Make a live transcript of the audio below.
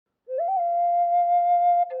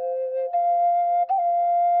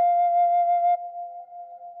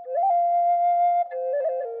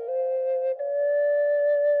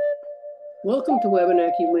Welcome to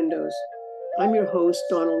Wabanaki Windows. I'm your host,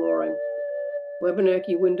 Donna Loring.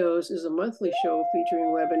 Wabanaki Windows is a monthly show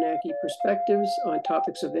featuring Wabanaki perspectives on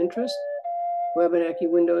topics of interest. Wabanaki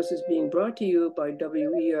Windows is being brought to you by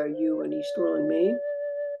WERU in East Orland, Maine,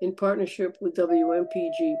 in partnership with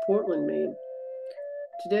WMPG Portland, Maine.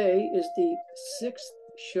 Today is the sixth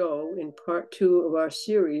show in part two of our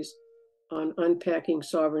series on unpacking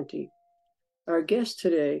sovereignty. Our guests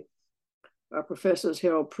today are Professors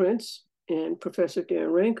Harold Prince and Professor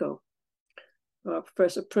Darren Ranco.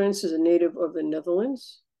 Professor Prince is a native of the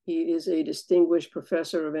Netherlands. He is a distinguished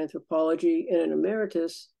professor of anthropology and an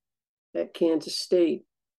emeritus at Kansas State.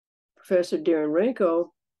 Professor Darren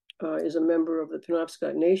Ranco is a member of the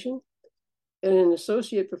Penobscot Nation and an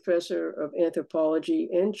associate professor of anthropology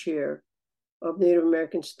and chair of Native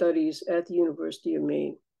American Studies at the University of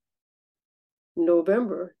Maine.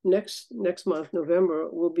 Next month, November,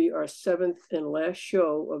 will be our seventh and last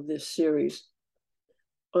show of this series.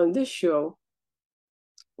 On this show,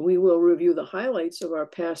 we will review the highlights of our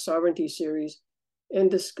past sovereignty series and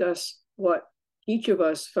discuss what each of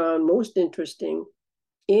us found most interesting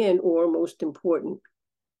and or most important.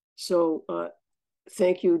 So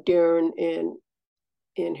thank you, Darren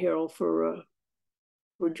and Harold, for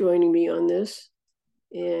joining me on this.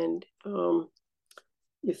 And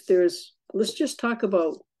let's just talk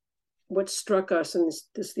about what struck us in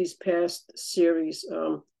these past series.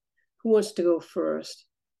 Who wants to go first?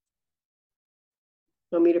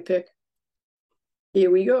 Want me to pick? Here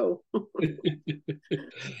we go.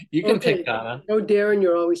 You can pick, Donna. Oh, Darren,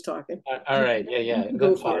 you're always talking. All right. Yeah. Go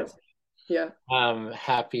That's for fine. it. Yeah. I'm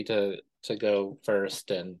happy to go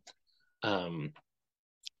first, and I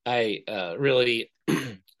really,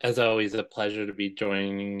 as always, a pleasure to be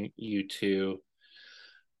joining you to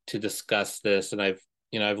discuss this. And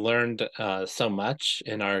I've learned so much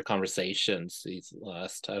in our conversations these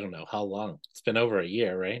last, I don't know how long. It's been over a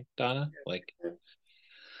year, right, Donna?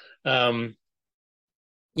 Um,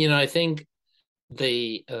 I think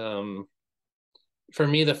the for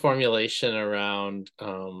me, the formulation around,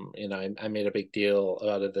 I made a big deal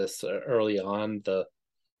out of this early on.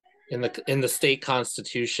 In the state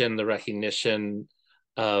constitution, the recognition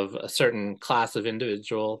of a certain class of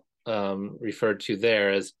individual, referred to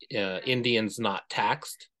there as Indians not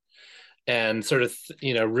taxed, and sort of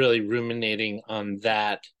really ruminating on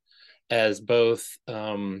that as both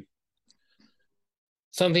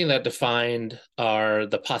something that defined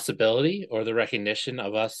the possibility or the recognition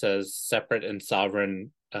of us as separate and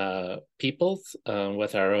sovereign peoples,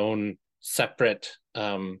 with our own separate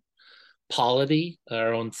polity,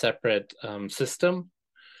 our own separate system,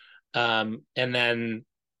 and then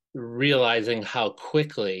realizing how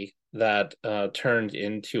quickly that turned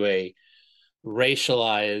into a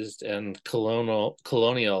racialized and colonial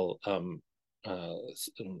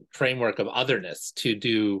framework of otherness to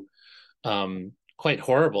do quite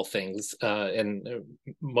horrible things, and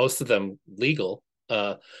most of them legal,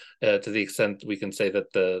 to the extent we can say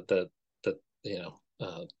that the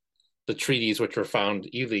treaties which were found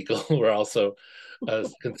illegal were also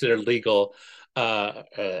considered legal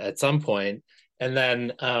at some point. And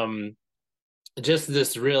then just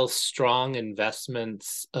this real strong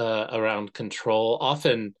investments around control,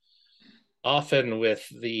 often with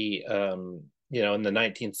the in the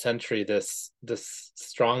 19th century, this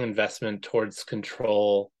strong investment towards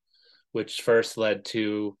control, which first led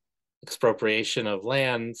to expropriation of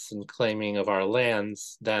lands and claiming of our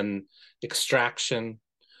lands, then extraction,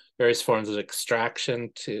 various forms of extraction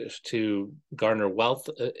to garner wealth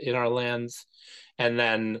in our lands, and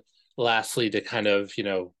then lastly to kind of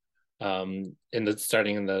starting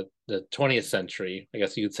in the 20th century, I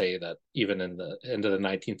guess you'd say that even in the end of the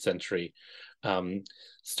 19th century,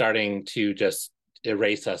 starting to just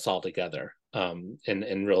erase us altogether,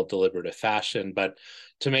 in real deliberative fashion. But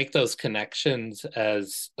to make those connections,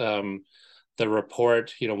 as the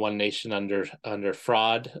report, One Nation Under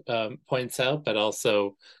Fraud, points out, but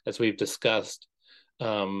also, as we've discussed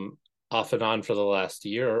off and on for the last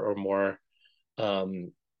year or more,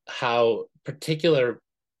 how particular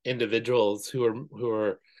individuals who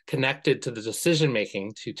are connected to the decision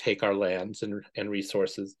making to take our lands and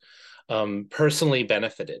resources personally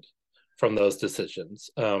benefited from those decisions,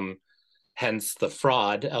 hence the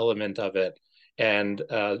fraud element of it. And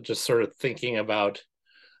just sort of thinking about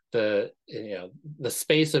the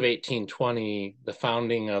space of 1820, the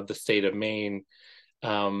founding of the state of Maine,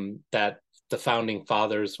 that the founding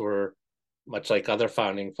fathers were, much like other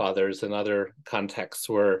founding fathers in other contexts,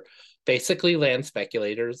 were basically land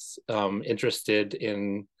speculators, interested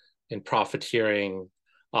in profiteering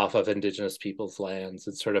off of indigenous people's lands,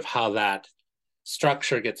 and sort of how that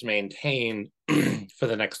structure gets maintained for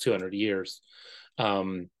the next 200 years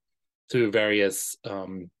through various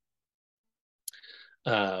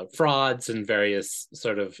frauds and various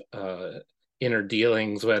sort of inner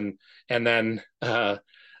dealings and then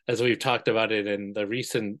as we've talked about it in the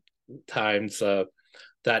recent times,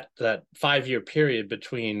 that 5-year period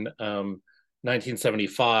between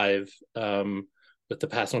 1975 with the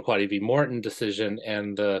Passamaquoddy v. Morton decision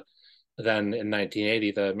and then in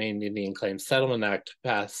 1980 the Maine Indian Claims Settlement Act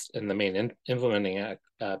passed and the Maine Implementing Act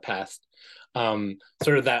passed.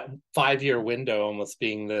 Sort of that 5-year window almost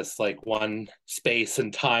being this like one space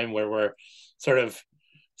and time where we're sort of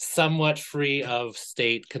somewhat free of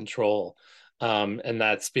state control. And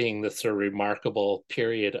that's being this sort of remarkable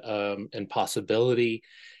period and possibility.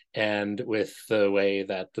 And with the way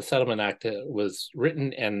that the Settlement Act was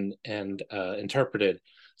written and interpreted,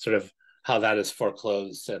 sort of how that is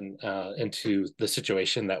foreclosed and into the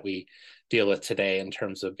situation that we deal with today in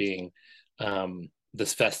terms of being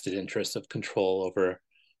this vested interest of control over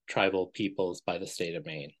tribal peoples by the state of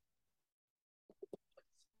Maine.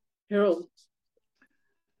 Harold.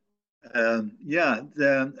 Darren,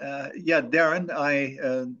 I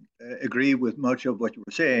agree with much of what you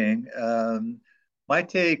were saying. My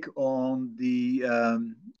take on the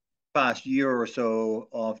past year or so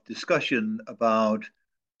of discussion about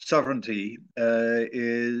sovereignty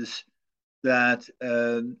is that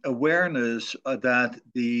awareness that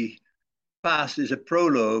the past is a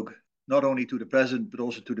prologue, not only to the present, but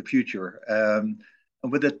also to the future. And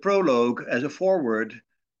with that prologue as a forward,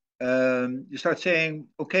 you start saying,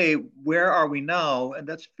 okay, where are we now? And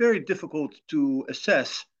that's very difficult to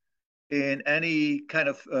assess in any kind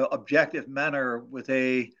of objective manner with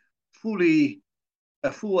a full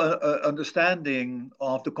understanding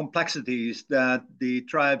of the complexities that the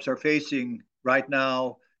tribes are facing right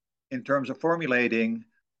now in terms of formulating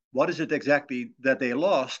what is it exactly that they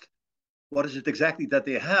lost, what is it exactly that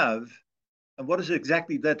they have, and what is it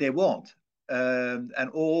exactly that they want. And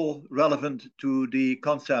all relevant to the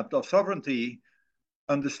concept of sovereignty,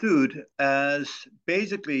 understood as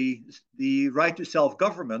basically the right to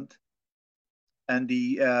self-government and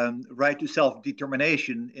the right to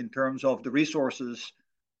self-determination in terms of the resources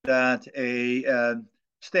that a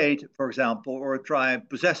state, for example, or a tribe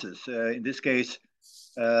possesses. In this case,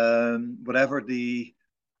 whatever the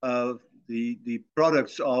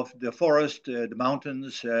products of the forest, the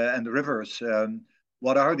mountains, and the rivers.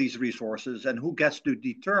 What are these resources, and who gets to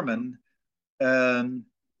determine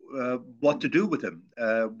what to do with them,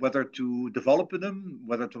 whether to develop them,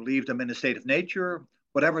 whether to leave them in a state of nature,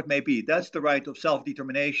 whatever it may be. That's the right of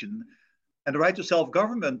self-determination. And the right to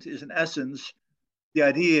self-government is, in essence, the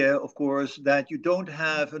idea, of course, that you don't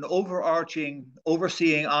have an overarching,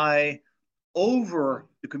 overseeing eye over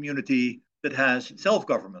the community that has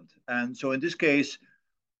self-government. And so in this case,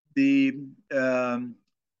 the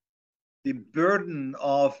burden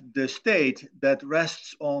of the state that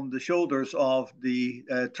rests on the shoulders of the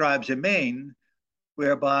tribes in Maine,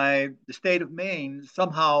 whereby the state of Maine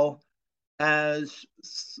somehow has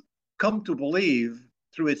come to believe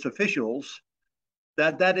through its officials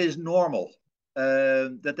that that is normal,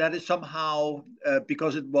 that is somehow,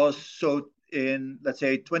 because it was so in, let's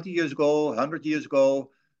say, 20 years ago, 100 years ago,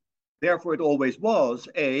 therefore it always was,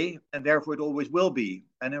 and therefore it always will be.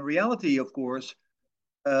 And in reality, of course,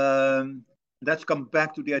 that's come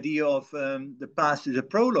back to the idea of the past is a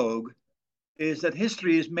prologue, is that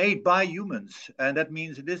history is made by humans. And that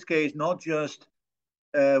means in this case, not just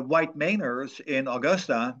white Mainers in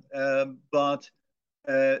Augusta, but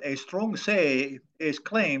a strong say is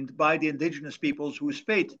claimed by the indigenous peoples whose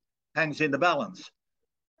fate hangs in the balance.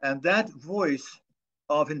 And that voice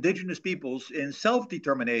of indigenous peoples in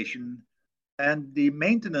self-determination and the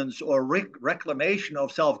maintenance or reclamation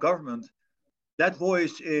of self-government, that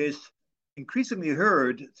voice is increasingly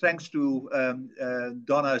heard thanks to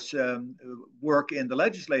Donna's work in the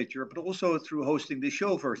legislature, but also through hosting this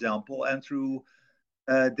show, for example, and through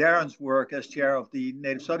Darren's work as chair of the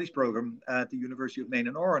Native Studies program at the University of Maine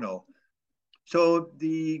in Orono. So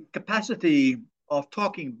the capacity of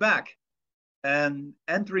talking back and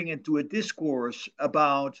entering into a discourse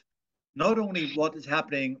about not only what is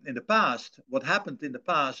happening in the past, what happened in the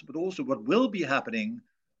past, but also what will be happening,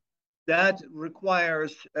 that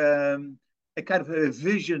requires a kind of a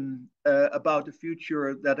vision about the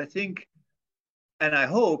future that I think, and I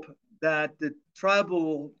hope, that the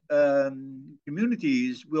tribal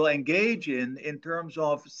communities will engage in terms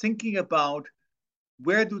of thinking about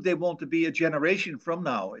where do they want to be a generation from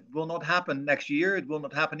now. It will not happen next year. It will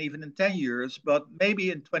not happen even in 10 years, but maybe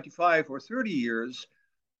in 25 or 30 years,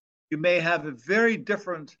 you may have a very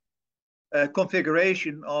different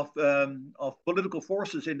configuration of political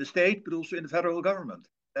forces in the state, but also in the federal government.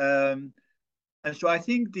 And so I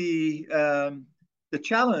think the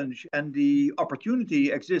challenge and the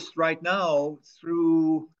opportunity exists right now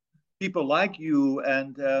through people like you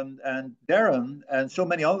and Darren and so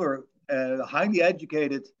many other highly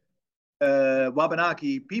educated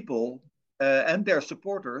Wabanaki people and their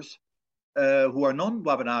supporters who are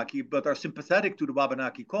non-Wabanaki but are sympathetic to the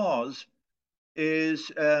Wabanaki cause, is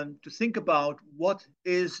to think about what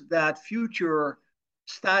is that future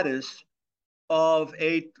status of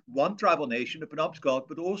one tribal nation, the Penobscot,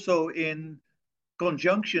 but also in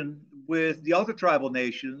conjunction with the other tribal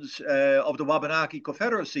nations of the Wabanaki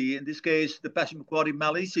Confederacy, in this case, the Passamaquoddy,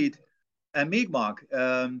 Maliseet, and Mi'kmaq.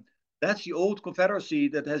 That's the old confederacy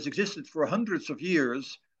that has existed for hundreds of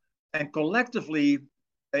years, and collectively,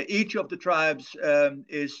 each of the tribes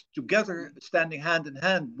is together, standing hand in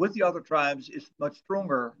hand with the other tribes, is much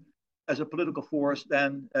stronger as a political force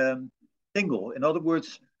than single. In other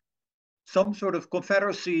words, some sort of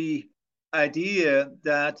confederacy idea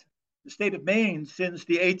that the state of Maine, since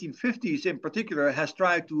the 1850s in particular, has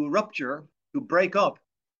tried to rupture, to break up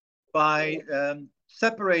by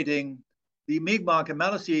separating the Mi'kmaq and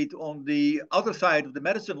Maliseet on the other side of the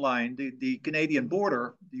medicine line, the Canadian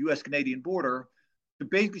border, the US-Canadian border, to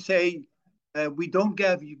basically say, we don't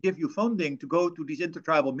give you funding to go to these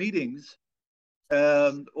intertribal meetings,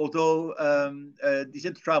 although these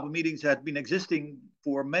intertribal meetings had been existing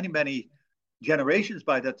for many, many generations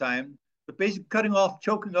by that time, but basically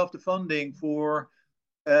choking off the funding for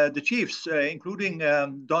the chiefs, including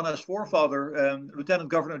Donna's forefather, Lieutenant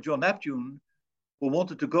Governor John Neptune, who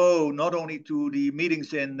wanted to go not only to the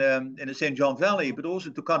meetings in the St. John Valley, but also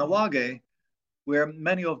to Kahnawake, where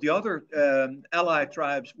many of the other allied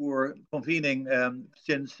tribes were convening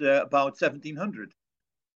since about 1700.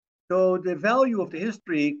 So the value of the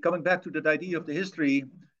history, coming back to that idea of the history,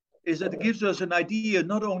 is that it gives us an idea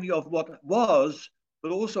not only of what was,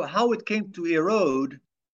 but also how it came to erode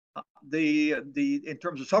in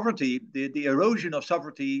terms of sovereignty, the erosion of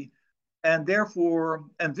sovereignty, and therefore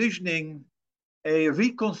envisioning a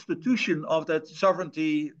reconstitution of that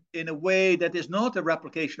sovereignty in a way that is not a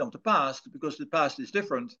replication of the past, because the past is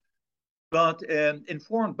different, but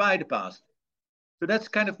informed by the past. So that's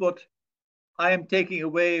kind of what I am taking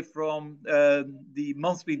away from the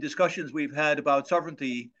monthly discussions we've had about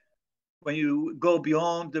sovereignty. When you go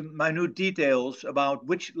beyond the minute details about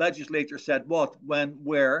which legislature said what, when,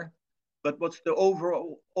 where, but what's the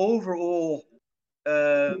overall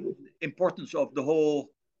importance of the whole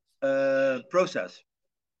process.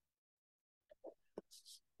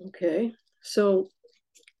 Okay, so,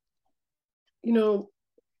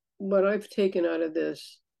 what I've taken out of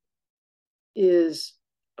this is,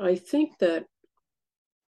 I think that,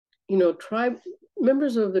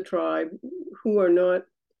 members of the tribe who are not,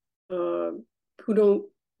 who don't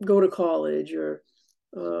go to college, or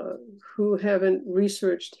who haven't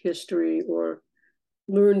researched history or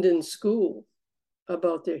learned in school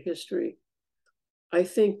about their history, I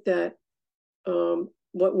think that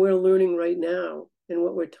what we're learning right now and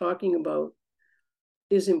what we're talking about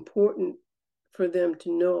is important for them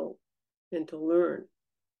to know and to learn.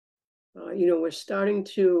 We're starting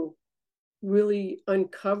to really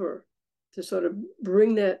uncover, to sort of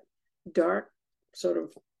bring that dark, sort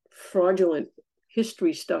of fraudulent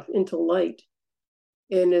history stuff into light.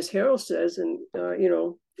 And as Harold says, and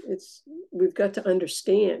we've got to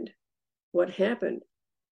understand what happened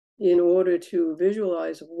in order to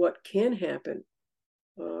visualize what can happen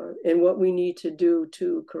and what we need to do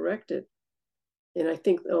to correct it. And I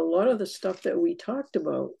think a lot of the stuff that we talked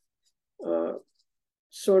about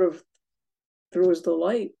sort of throws the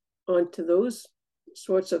light onto those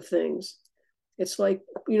sorts of things. It's like,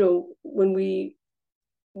 one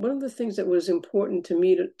of the things that was important to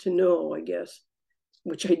me to know, I guess,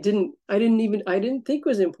 which I didn't think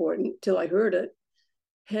was important till I heard it,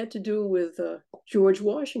 had to do with George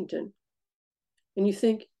Washington. And you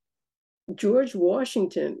think, George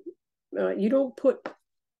Washington, you don't put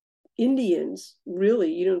Indians,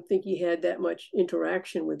 really, you don't think he had that much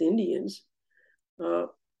interaction with Indians.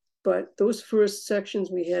 But those first sections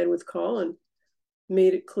we had with Colin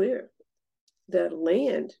made it clear that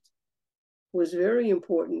land was very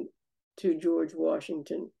important to George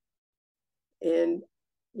Washington. And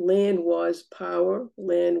land was power,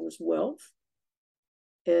 land was wealth.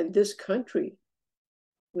 And this country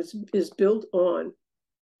is built on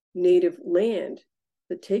native land,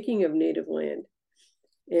 the taking of native land.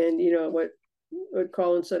 And what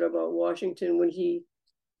Colin said about Washington, when he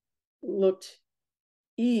looked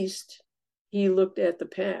east, he looked at the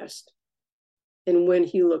past. And when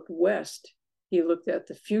he looked west, he looked at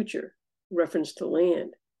the future. reference to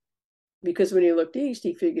land. Because when he looked east,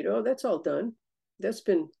 he figured, oh, that's all done. Those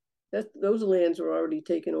lands were already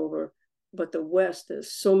taken over. But the West,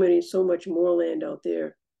 there's so much more land out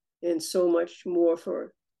there, and so much more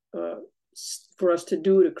for us to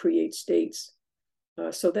do to create states.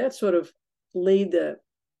 So that sort of laid the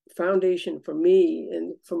foundation for me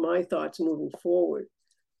and for my thoughts moving forward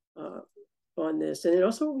on this. And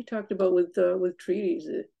also what we talked about with treaties,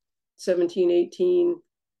 1718.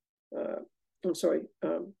 I'm sorry,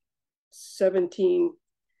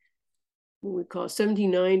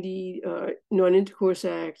 1790 Non-Intercourse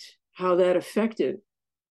Act, how that affected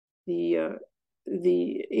the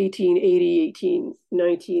 1880, 1819,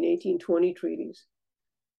 1820 treaties.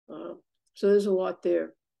 So there's a lot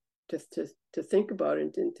there to think about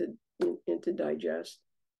and to digest.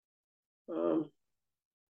 And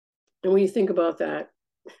when you think about that,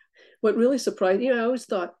 what really surprised, I always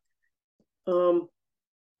thought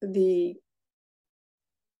the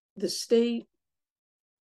state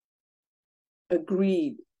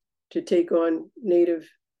agreed to take on native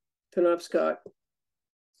Penobscot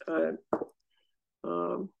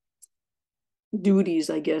duties,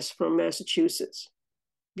 I guess, from Massachusetts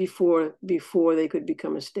before they could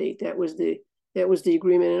become a state. That was the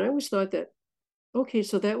agreement. And I always thought that, okay,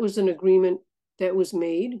 so that was an agreement that was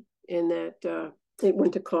made, and that it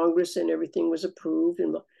went to Congress and everything was approved.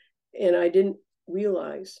 And I didn't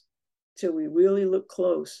realize till we really looked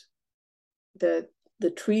close that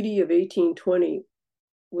the Treaty of 1820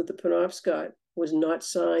 with the Penobscot was not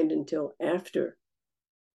signed until after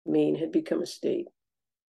Maine had become a state.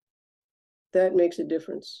 That makes a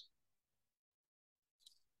difference.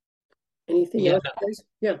 Anything else, guys?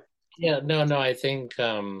 Yeah. Yeah, no, I think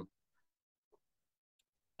I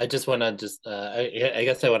just want to I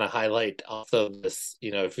guess I want to highlight also this,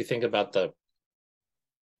 if we think about the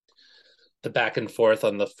back and forth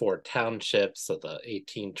on the four townships of the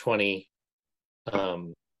 1820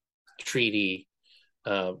 treaty,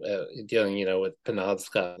 dealing, with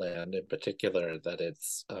Penobscot land in particular, that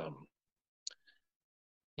it's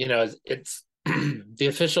the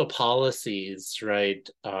official policies, right,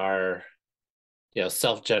 are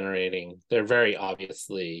self-generating. They're very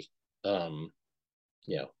obviously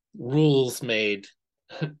rules made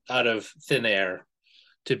out of thin air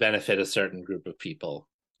to benefit a certain group of people.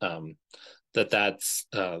 That's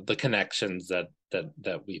the connections that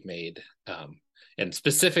we've made, and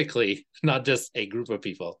specifically not just a group of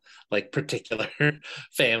people, like particular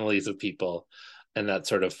families of people, and that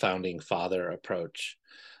sort of founding father approach.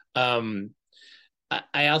 I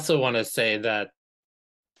also want to say that,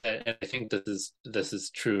 and I think this is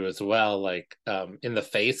true as well, like in the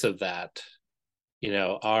face of that,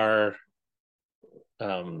 our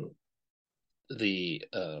the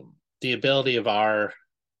ability of our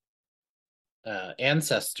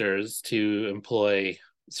ancestors to employ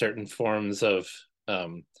certain forms of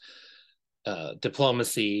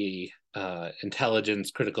diplomacy,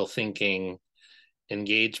 intelligence, critical thinking,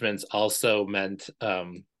 engagements also meant,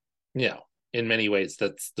 in many ways,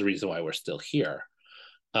 that's the reason why we're still here.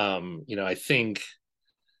 I think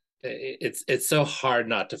it's so hard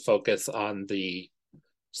not to focus on the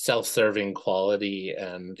self-serving quality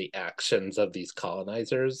and the actions of these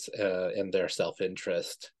colonizers and their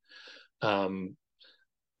self-interest. One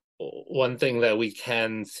thing that we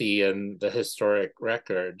can see in the historic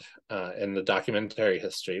record, in the documentary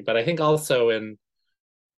history, but I think also in,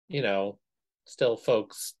 still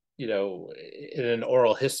folks, in an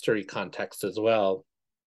oral history context as well.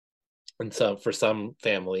 And so for some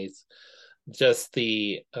families, just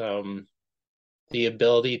the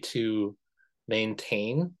ability to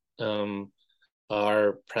maintain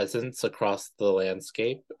our presence across the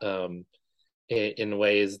landscape in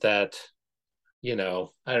ways that, I don't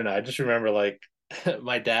know. I just remember, like,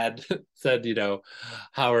 my dad said,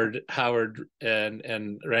 Howard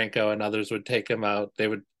and Ranko and others would take him out. They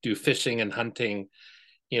would do fishing and hunting,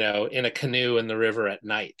 in a canoe in the river at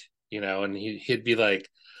night, and he'd be like,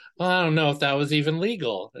 well, I don't know if that was even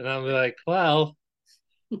legal. And I'll be like, well,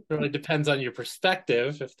 it really depends on your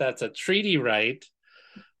perspective. If that's a treaty right,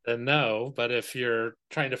 then no. But if you're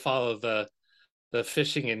trying to follow the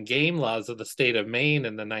fishing and game laws of the state of Maine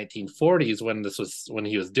in the 1940s, when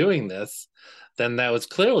he was doing this, then that was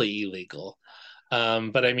clearly illegal.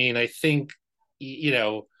 But I mean, I think,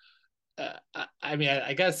 I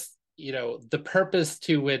guess, the purpose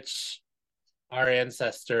to which our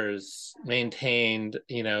ancestors maintained,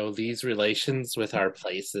 these relations with our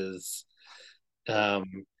places,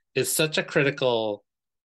 is such a critical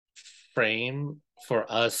frame for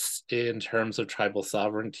us in terms of tribal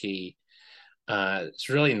sovereignty. It's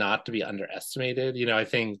really not to be underestimated. I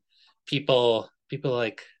think people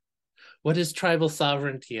like what is tribal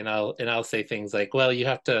sovereignty? And I'll say things like, well, you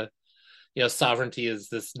have to, sovereignty is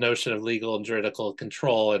this notion of legal and juridical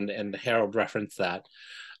control, and Harold referenced that,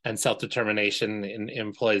 and self-determination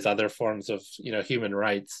employs other forms of, human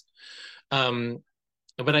rights.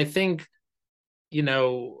 But I think,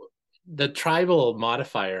 the tribal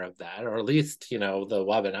modifier of that, or at least, the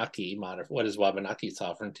Wabanaki what is Wabanaki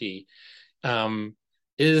sovereignty,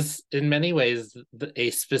 is in many ways a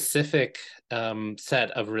specific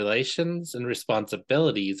set of relations and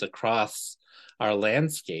responsibilities across our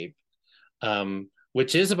landscape,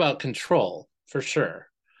 which is about control for sure.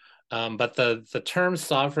 But the term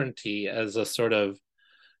sovereignty as a sort of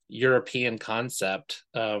European concept,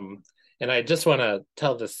 and I just want to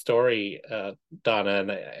tell this story, Donna,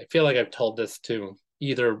 and I feel like I've told this to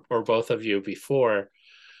either or both of you before,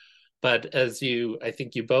 but as I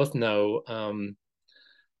think you both know,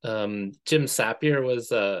 Jim Sapir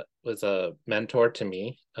was a mentor to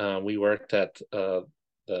me. We worked at the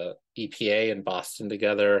EPA in Boston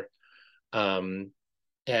together, and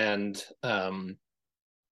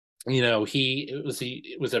he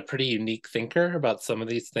was a pretty unique thinker about some of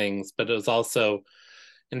these things, but it was also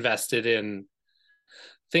invested in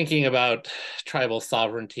thinking about tribal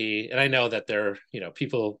sovereignty. And I know that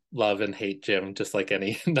people love and hate Jim, just like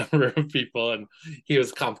any number of people, and he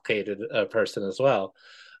was a complicated person as well.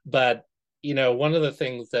 But, one of the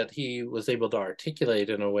things that he was able to articulate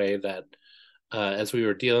in a way that, as we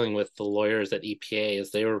were dealing with the lawyers at EPA,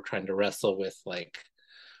 is they were trying to wrestle with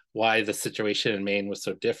why the situation in Maine was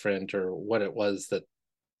so different, or what it was that,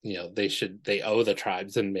 they owe the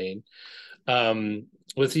tribes in Maine.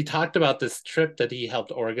 Was he talked about this trip that he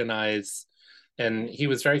helped organize, and he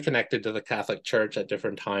was very connected to the Catholic Church at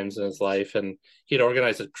different times in his life, and he'd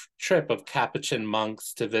organized a trip of Capuchin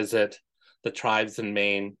monks to visit the tribes in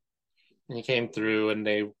Maine. And he came through, and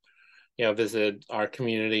they, visited our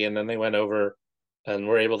community, and then they went over and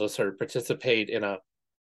were able to sort of participate in a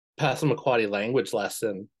Passamaquoddy language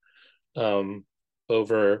lesson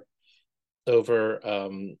over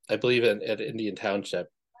I believe at Indian Township.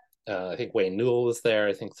 I think Wayne Newell was there.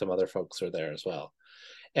 I think some other folks were there as well.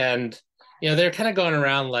 And, they're kind of going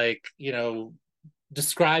around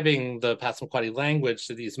describing the Passamaquoddy language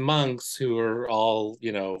to these monks who are all,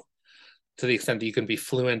 to the extent that you can be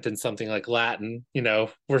fluent in something like Latin,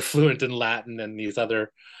 we're fluent in Latin and these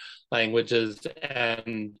other languages.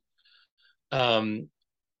 And,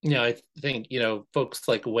 I think, folks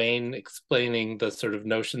like Wayne explaining the sort of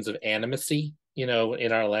notions of animacy, in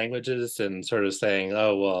our languages, and sort of saying,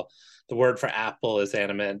 oh, well, the word for apple is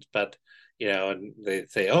animate, but, and they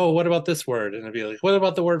say, oh, what about this word? And it'd be like, what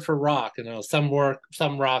about the word for rock? Some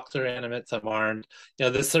rocks are animate, some aren't,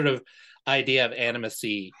 this sort of idea of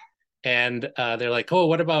animacy. And they're like, oh,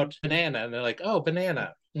 what about banana? And they're like, oh,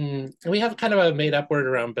 banana. And we have kind of a made up word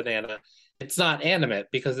around banana. It's not animate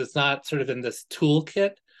because it's not sort of in this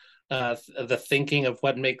toolkit, the thinking of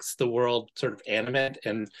what makes the world sort of animate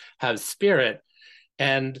and have spirit.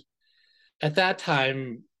 And at that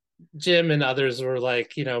time, Jim and others were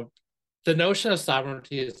like, the notion of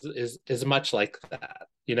sovereignty is much like that.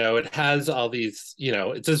 It has all these,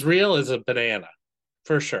 it's as real as a banana,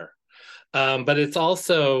 for sure. But it's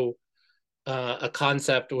also a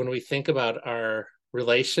concept when we think about our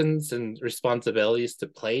relations and responsibilities to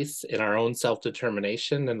place in our own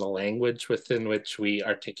self-determination and the language within which we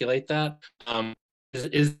articulate that,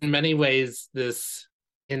 is in many ways this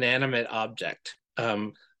inanimate object,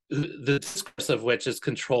 the discourse of which is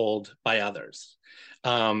controlled by others.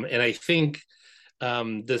 And I think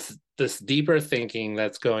this deeper thinking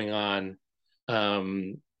that's going on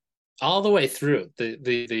all the way through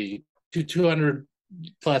the 200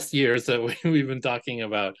 plus years that we've been talking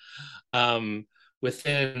about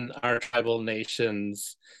within our tribal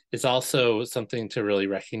nations is also something to really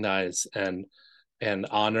recognize and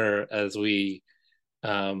honor as we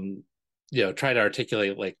try to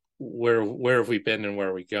articulate where have we been and where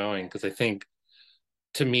are we going. Because I think,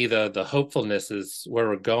 to me, the hopefulness is where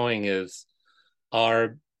we're going is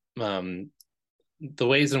our the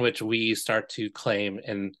ways in which we start to claim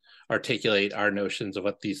and articulate our notions of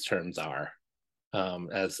what these terms are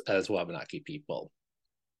as Wabanaki people.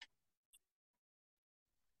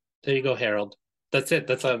 There you go, Harold. That's it.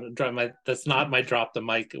 That's not my drop the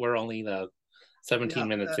mic. We're only 17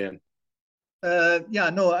 minutes in.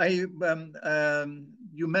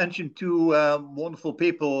 You mentioned two wonderful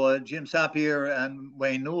people, Jim Sapir and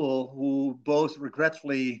Wayne Newell, who both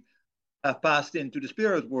regretfully have passed into the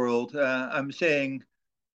spirit world. I'm saying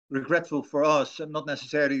regretful for us and not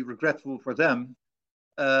necessarily regretful for them,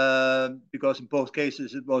 because in both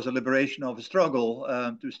cases it was a liberation of a struggle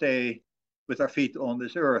to stay with our feet on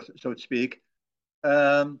this earth, so to speak.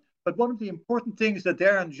 But one of the important things that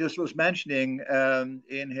Darren just was mentioning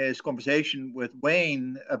in his conversation with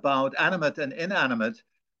Wayne about animate and inanimate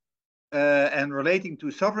and relating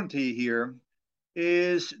to sovereignty here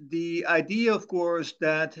is the idea, of course,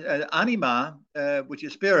 that anima, which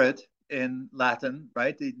is spirit in Latin,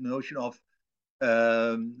 right? The notion of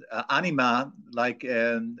anima, like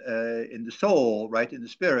in the soul, right? In the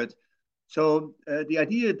spirit. So the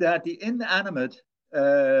idea that the inanimate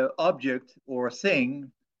object or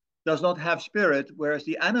thing does not have spirit, whereas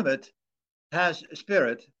the animate has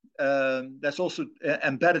spirit. That's also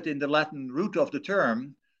embedded in the Latin root of the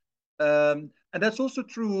term. And that's also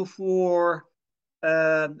true for,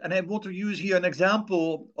 and I want to use here an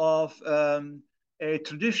example of a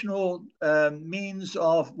traditional means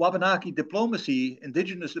of Wabanaki diplomacy,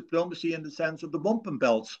 indigenous diplomacy in the sense of the wampum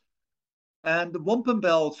belts. And the wampum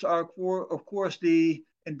belts are, of course, the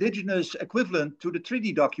indigenous equivalent to the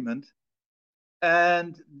treaty document.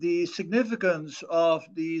 And the significance of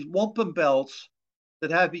these wampum belts that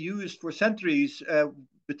have been used for centuries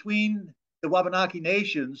between the Wabanaki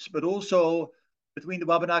nations, but also between the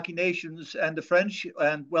Wabanaki nations and the French,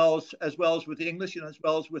 and as well as with the English and as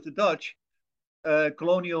well as with the Dutch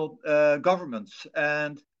colonial governments.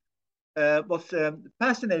 And what's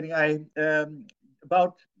fascinating,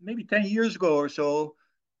 about maybe 10 years ago or so,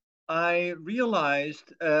 I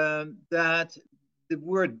realized that the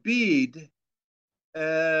word bead,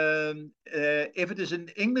 if it is an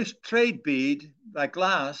English trade bead, like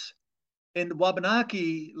glass, in the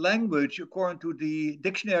Wabanaki language, according to the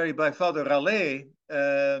dictionary by Father Raleigh,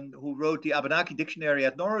 who wrote the Abenaki dictionary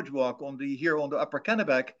at Norridgewock here on the Upper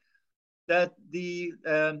Kennebec, that the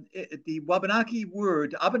Wabanaki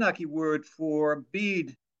word, Abenaki word for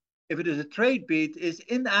bead, if it is a trade bead, is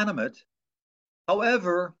inanimate.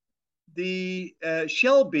 However, the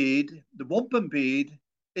shell bead, the wampum bead,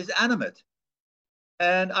 is animate.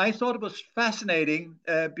 And I thought it was fascinating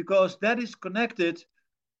because that is connected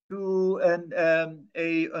to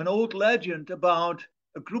an old legend about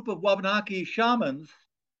a group of Wabanaki shamans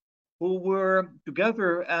who were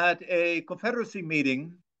together at a confederacy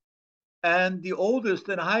meeting, and the oldest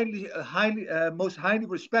and most highly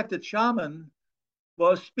respected shaman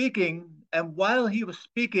was speaking, and while he was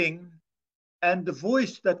speaking, and the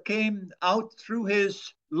voice that came out through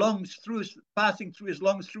his lungs, passing through his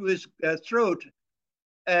lungs, through his throat,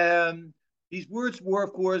 these words were,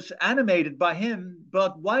 of course, animated by him,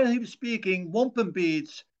 but while he was speaking, wampum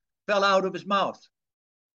beads fell out of his mouth.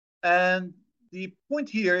 And the point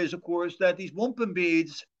here is, of course, that these wampum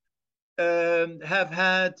beads have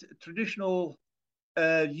had traditional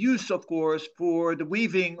use, of course, for the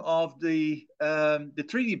weaving of the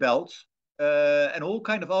treaty belts and all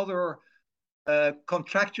kind of other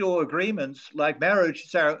contractual agreements, like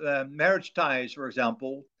marriage ties, for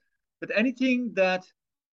example. But anything that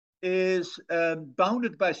is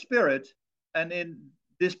bounded by spirit, and in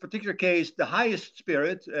this particular case, the highest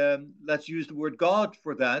spirit, let's use the word God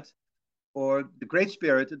for that, or the Great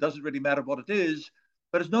Spirit, it doesn't really matter what it is,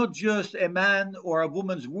 but it's not just a man or a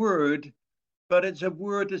woman's word, but it's a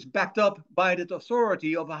word that's backed up by the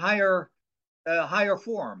authority of a higher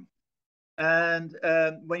form. And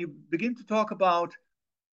when you begin to talk about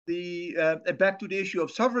back to the issue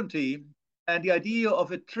of sovereignty and the idea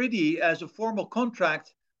of a treaty as a formal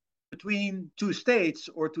contract between two states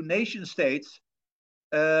or two nation states,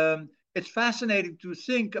 it's fascinating to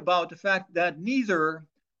think about the fact that neither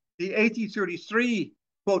the 1833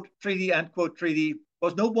 quote treaty end quote treaty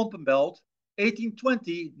was no wampum belt,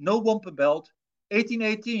 1820 no wampum belt,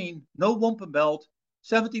 1818 no wampum belt,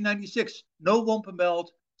 1796 no wampum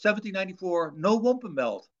belt, 1794 no wampum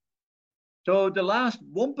belt. So the last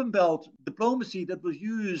wampum belt diplomacy that was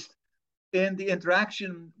used in the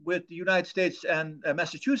interaction with the United States and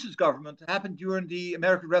Massachusetts government happened during the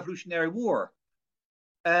American Revolutionary War.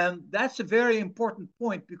 And that's a very important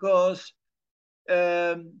point because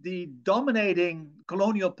the dominating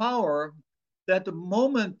colonial power, that the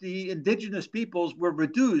moment the indigenous peoples were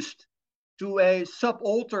reduced to a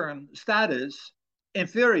subaltern status,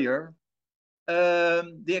 inferior,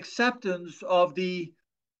 the acceptance of the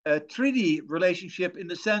treaty relationship in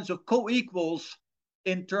the sense of co-equals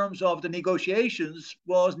in terms of the negotiations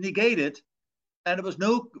was negated, and there was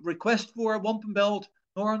no request for a wampum belt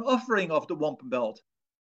nor an offering of the wampum belt.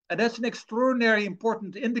 And that's an extraordinary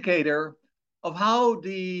important indicator of how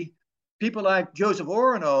the people like Joseph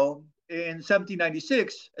Orono in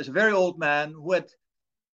 1796, as a very old man who had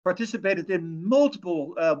participated in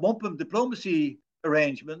multiple wampum diplomacy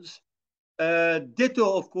arrangements,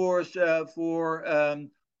 ditto, of course, for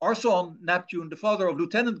Arson Neptune, the father of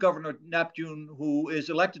Lieutenant Governor Neptune, who is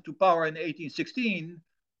elected to power in 1816,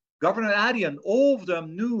 Governor Adyen, all of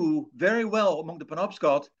them knew very well among the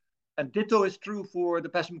Penobscot, and ditto is true for the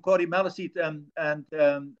Passamaquoddy, Maliseet, and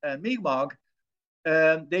Mi'kmaq.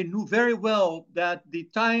 They knew very well that the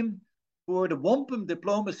time for the wampum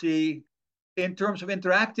diplomacy in terms of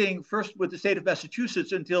interacting first with the state of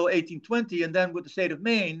Massachusetts until 1820 and then with the state of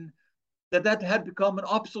Maine, that had become an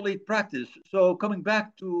obsolete practice. So coming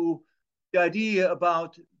back to the idea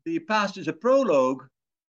about the past as a prologue,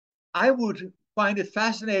 I would find it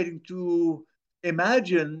fascinating to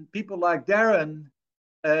imagine people like Darren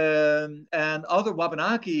and other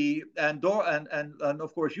Wabanaki and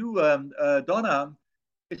of course you, Donna,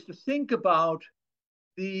 is to think about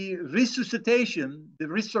the resuscitation, the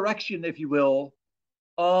resurrection, if you will,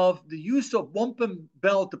 of the use of wampum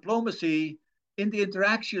belt diplomacy in the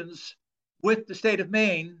interactions with the state of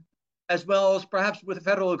Maine, as well as perhaps with the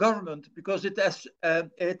federal government, because it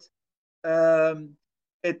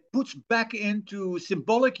puts back into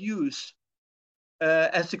symbolic use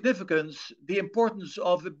and significance the importance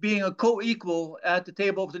of being a co-equal at the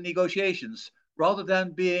table of the negotiations, rather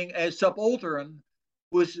than being a subaltern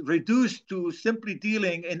who is reduced to simply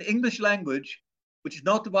dealing in English language, which is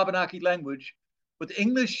not the Wabanaki language, but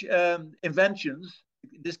English inventions,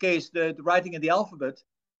 in this case, the writing in the alphabet,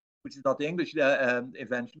 which is not the English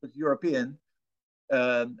invention, but European,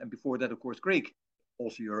 and before that, of course, Greek,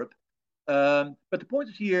 also Europe. But the point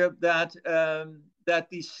is here that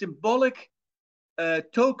these symbolic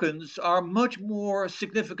tokens are much more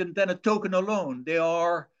significant than a token alone. They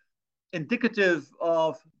are indicative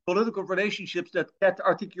of political relationships that get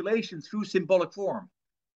articulation through symbolic form,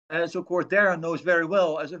 as of course Darren knows very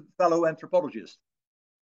well as a fellow anthropologist.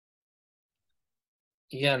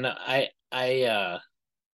 Yeah, no,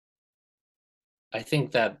 I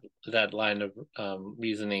think that line of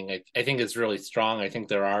reasoning, I think is really strong. I think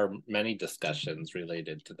there are many discussions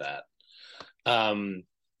related to that.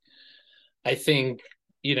 I think,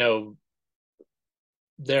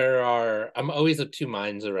 I'm always of two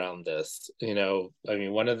minds around this. I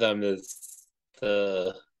mean, one of them is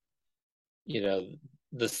the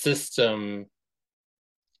system,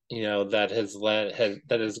 that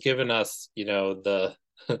has given us, and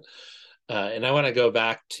I want to go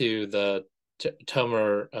back to the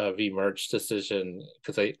Tomer v. Murch decision,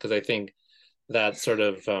 because I think that sort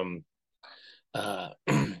of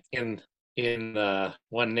in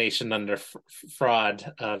One Nation Under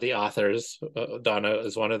Fraud, the authors, Donna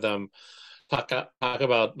is one of them, talk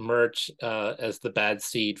about Murch as the bad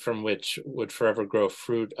seed from which would forever grow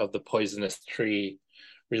fruit of the poisonous tree,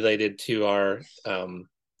 related to our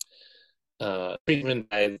treatment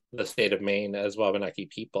by the state of Maine as Wabanaki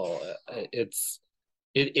people. It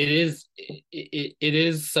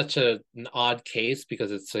is such an odd case,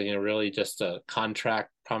 because it's really just a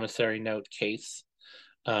contract promissory note case.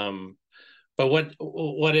 But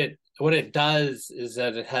what it does is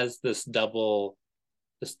that it has this double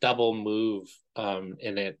move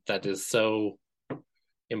in it that is so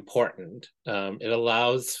important. It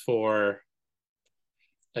allows for,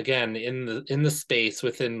 again, in the space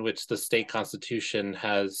within which the state constitution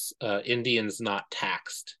has Indians not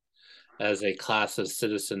taxed as a class of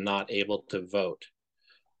citizen not able to vote.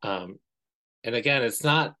 And again, it's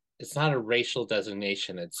not a racial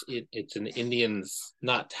designation. It's an Indians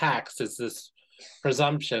not taxed. It's this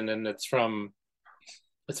presumption, and it's found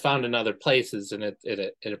in other places, and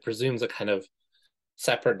it presumes a kind of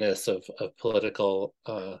separateness of political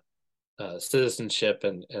citizenship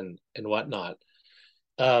and whatnot.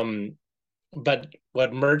 But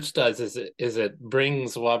what Murch does is it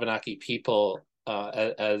brings Wabanaki people,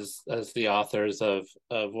 as the authors of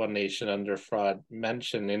One Nation Under Fraud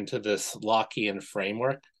mention, into this Lockean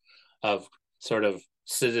framework of sort of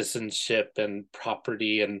citizenship and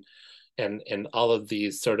property and all of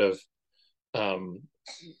these sort of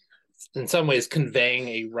in some ways conveying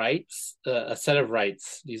a set of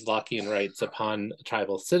rights, these Lockean rights upon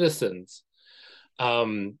tribal citizens,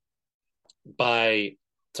 by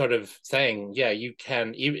sort of saying, yeah, you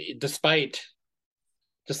can, despite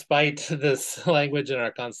this language in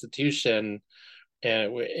our constitution,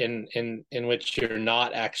 in which you're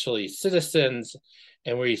not actually citizens,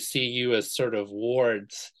 and where you see you as sort of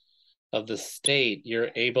wards of the state, you're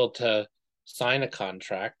able to sign a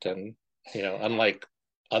contract and, unlike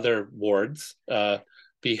other wards,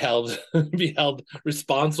 be held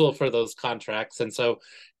responsible for those contracts. And so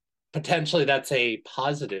potentially that's a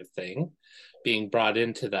positive thing being brought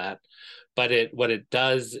into that. But what it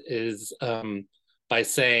does is, by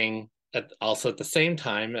saying also at the same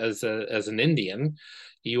time, as an Indian,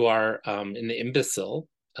 you are an imbecile.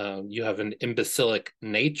 You have an imbecilic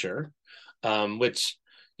nature, which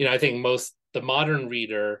I think the modern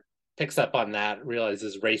reader picks up on that,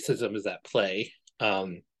 realizes racism is at play,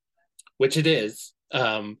 which it is,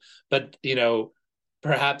 but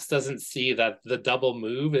perhaps doesn't see that the double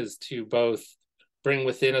move is to both bring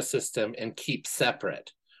within a system and keep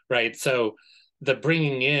separate, right? So the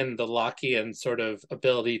bringing in the Lockean sort of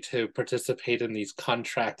ability to participate in these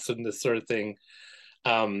contracts and this sort of thing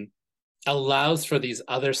allows for these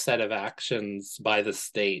other set of actions by the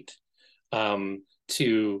state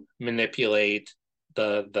to manipulate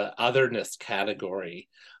the otherness category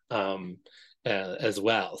as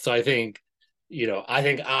well. So I think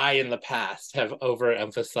I in the past have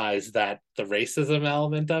overemphasized that the racism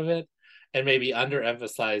element of it, and maybe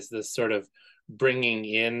underemphasized this sort of bringing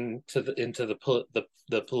into the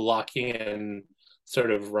Lockean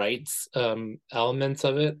sort of rights elements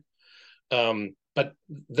of it. But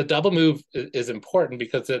the double move is important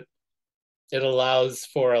because it allows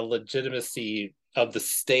for a legitimacy of the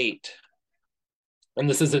state. And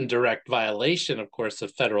this is in direct violation, of course,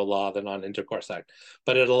 of federal law, the Non-Intercourse Act,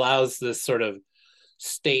 but it allows this sort of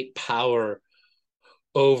state power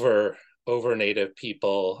over Native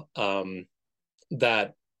people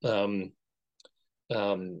that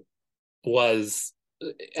was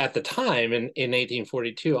at the time in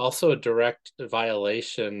 1842 also a direct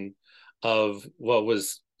violation of what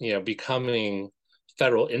was becoming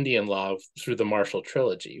federal Indian law through the Marshall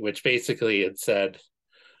Trilogy, which basically had said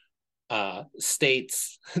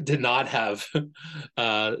states did not have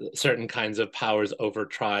certain kinds of powers over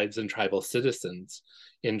tribes and tribal citizens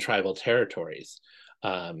in tribal territories.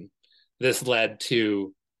 This led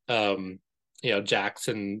to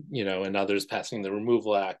Jackson, and others passing the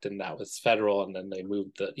Removal Act, and that was federal, and then they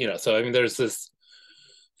moved so I mean there's this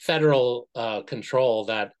federal control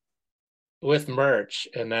that with Murch,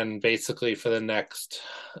 and then basically for the next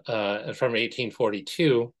from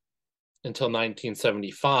 1842 until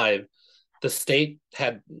 1975, the state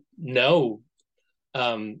had no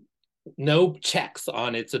checks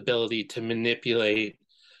on its ability to manipulate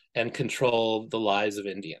and control the lives of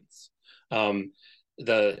Indians. The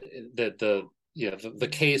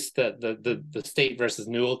case that the State versus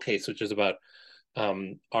Newell case, which is about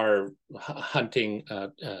our hunting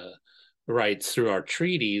rights through our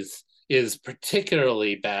treaties, is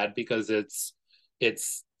particularly bad because it's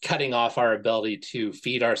cutting off our ability to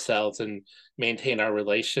feed ourselves and maintain our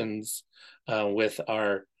relations with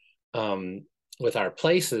our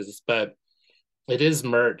places. But it is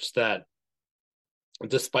Murch that,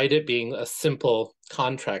 despite it being a simple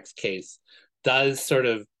contracts case, does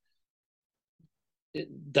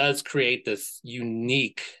create this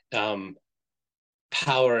unique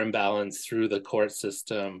power imbalance through the court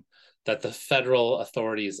system that the federal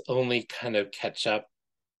authorities only catch up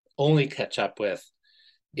with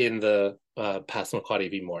in the Passamaquoddy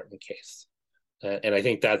v. Morton case. And I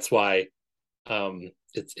think that's why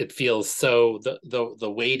it feels so, the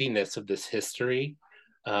weightiness of this history,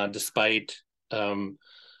 despite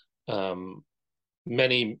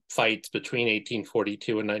many fights between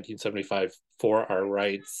 1842 and 1975 for our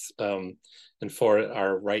rights and for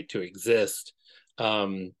our right to exist.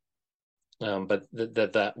 But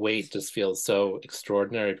that weight just feels so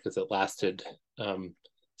extraordinary because it lasted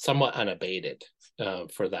somewhat unabated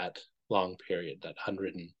for that long period, that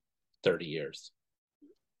 130 years.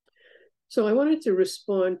 So I wanted to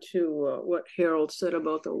respond to what Harold said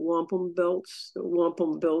about the wampum belts, the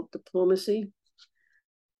wampum belt diplomacy.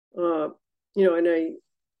 And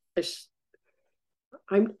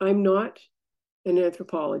I'm not an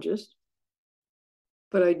anthropologist,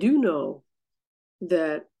 but I do know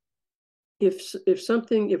that if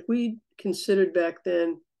we considered back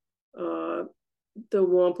then the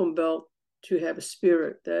wampum belt to have a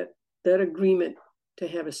spirit, that agreement to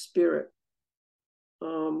have a spirit,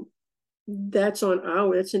 that's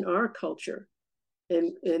in our culture,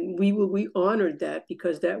 and we honored that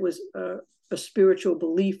because that was a spiritual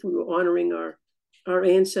belief. We were honoring our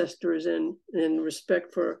ancestors and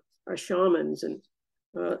respect for our shamans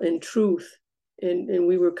and truth, and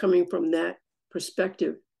we were coming from that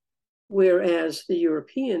perspective, whereas the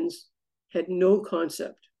Europeans had no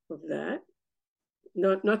concept of that,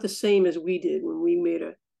 not the same as we did when we made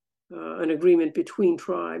an agreement between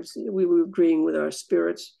tribes. We were agreeing with our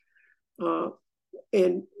spirits,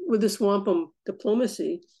 and with this wampum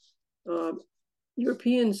diplomacy,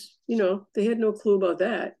 Europeans, they had no clue about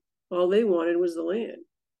that. All they wanted was the land,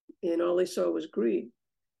 and all they saw was greed.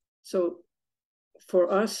 So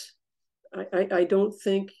for us, I don't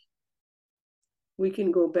think we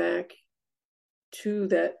can go back to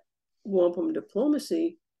that wampum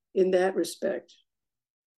diplomacy in that respect.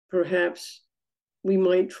 Perhaps we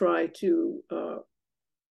might try to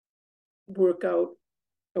work out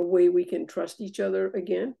a way we can trust each other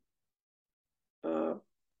again,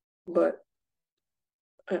 But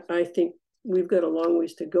I think we've got a long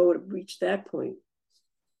ways to go to reach that point.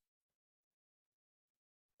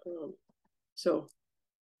 So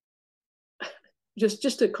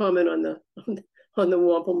just a comment on the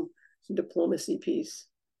wampum diplomacy piece.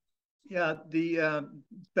 Yeah, the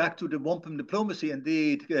back to the wampum diplomacy,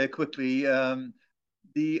 indeed, quickly.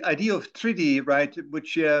 The idea of treaty, right,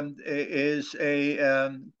 which is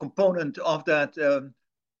a component of that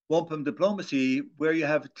wampum diplomacy, where you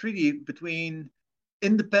have a treaty between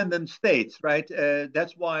independent states, right?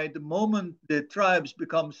 That's why the moment the tribes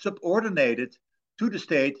become subordinated to the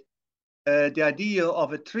state, the idea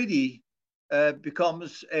of a treaty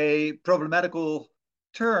becomes a problematical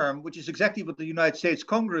term, which is exactly what the United States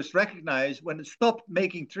Congress recognized when it stopped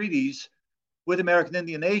making treaties with American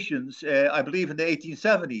Indian nations, I believe in the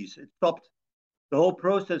 1870s. It stopped the whole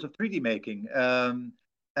process of treaty making.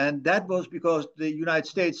 And that was because the United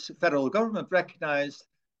States federal government recognized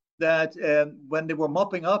that when they were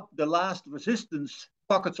mopping up the last resistance,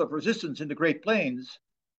 pockets of resistance in the Great Plains,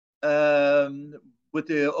 with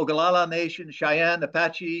the Oglala Nation, Cheyenne,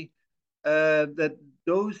 Apache, that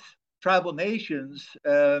those tribal nations,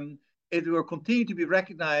 if they were continuing to be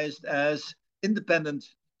recognized as independent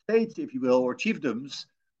states, if you will, or chiefdoms,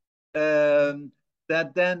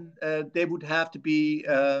 that then they would have to be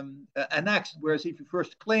annexed. Whereas if you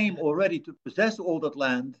first claim already to possess all that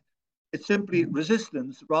land, it's simply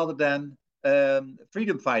resistance rather than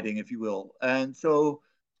freedom fighting, if you will. And so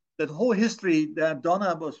that whole history that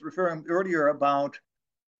Donna was referring earlier about,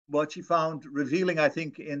 what she found revealing, I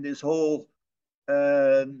think, in this whole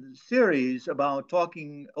series about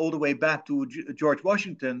talking all the way back to George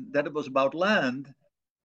Washington, that it was about land.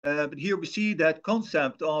 But here we see that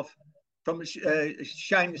concept of from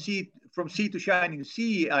shining sea, from sea to shining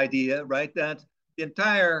sea idea, right? That the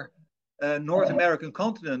entire North American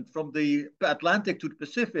continent, from the Atlantic to the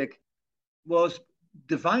Pacific, was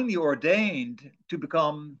divinely ordained to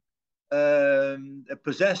become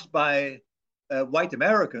possessed by white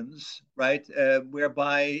Americans, right?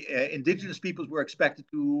 Whereby indigenous peoples were expected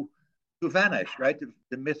to vanish, right?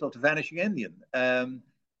 The myth of the vanishing Indian. And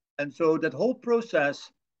so that whole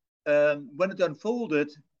process, when it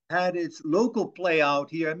unfolded, had its local play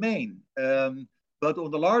out here in Maine. But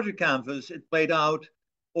on the larger canvas, it played out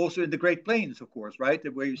also in the Great Plains, of course, right?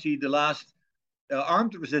 Where you see the last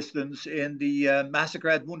armed resistance in the massacre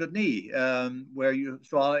at Wounded Knee, where you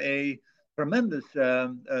saw a tremendous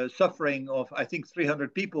suffering of, I think,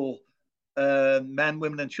 300 people, men,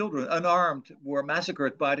 women, and children, unarmed, were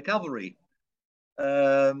massacred by the cavalry.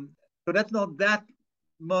 So that's not that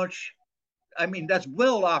much. I mean, that's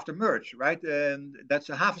well after Merge, right? And that's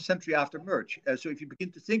a half a century after Merge. So if you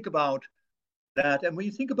begin to think about that, and when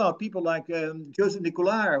you think about people like Joseph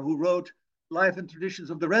Nicolar, who wrote Life and Traditions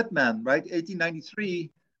of the Red Man, right,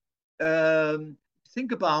 1893,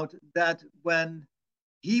 think about that when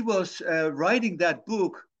he was writing that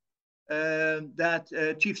book,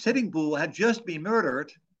 that Chief Sitting Bull had just been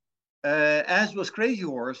murdered, as was Crazy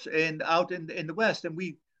Horse out in the West. And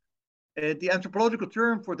we, the anthropological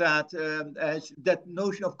term for that is that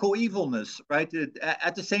notion of coevalness, right?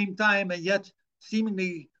 At the same time, and yet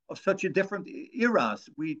seemingly of such a different eras.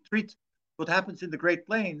 We treat what happens in the Great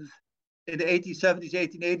Plains in the 1870s,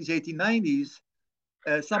 1880s,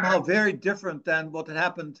 1890s, somehow very different than what had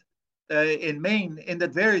happened in Maine in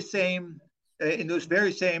that very same, in those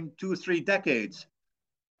very same 2 or 3 decades.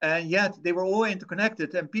 And yet they were all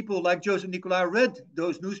interconnected, and people like Joseph Nicolar read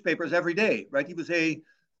those newspapers every day, right? He was a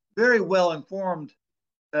very well-informed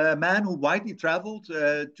man who widely traveled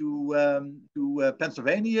to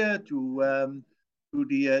Pennsylvania, to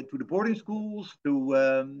the boarding schools, to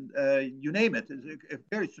you name it. A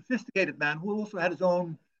very sophisticated man who also had his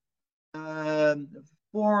own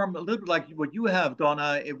form, a little bit like what you have,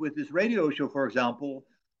 Donna, with this radio show, for example.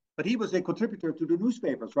 But he was a contributor to the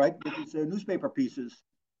newspapers, right? With his newspaper pieces,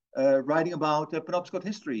 writing about Penobscot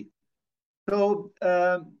history. So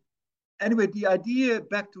anyway, the idea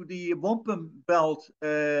back to the wampum belt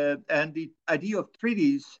and the idea of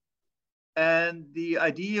treaties and the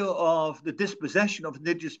idea of the dispossession of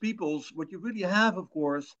indigenous peoples, what you really have, of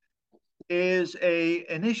course, is a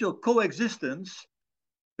initial coexistence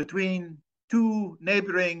between two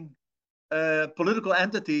neighboring political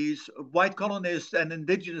entities, white colonists and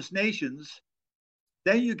indigenous nations.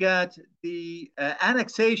 Then you get the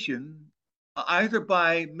annexation, either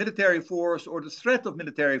by military force or the threat of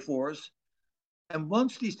military force. And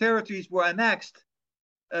once these territories were annexed,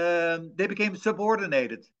 they became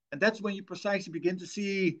subordinated. And that's when you precisely begin to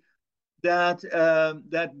see that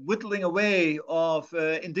that whittling away of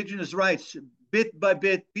indigenous rights, bit by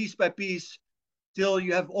bit, piece by piece, till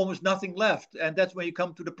you have almost nothing left. And that's when you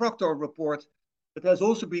come to the Proctor report that has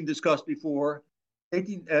also been discussed before,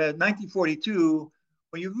 1942,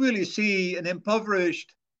 when you really see an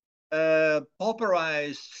impoverished,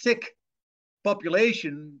 pauperized, sick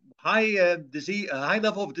population, high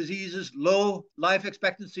level of diseases, low life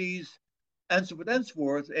expectancies, and so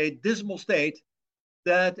forth, a dismal state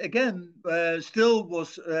that again still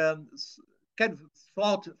was kind of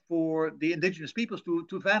fought for the indigenous peoples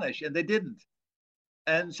to vanish, and they didn't.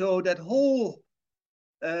 And so that whole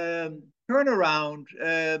turnaround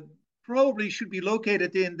probably should be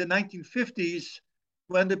located in the 1950s,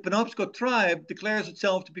 when the Penobscot tribe declares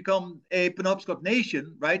itself to become a Penobscot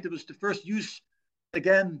nation, right? It was the first use,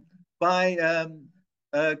 again, by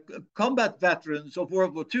combat veterans of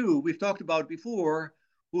World War II, we've talked about before,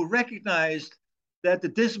 who recognized that the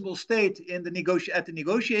dismal state in at the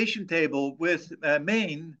negotiation table with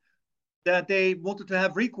Maine, that they wanted to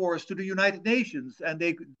have recourse to the United Nations. And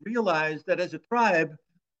they realized that as a tribe,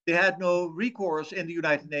 they had no recourse in the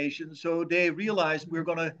United Nations. So they realized we're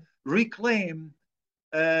going to reclaim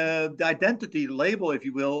the identity, the label, if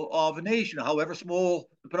you will, of a nation, however small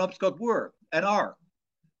the Penobscot were and are.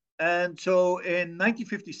 And so in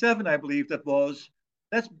 1957, I believe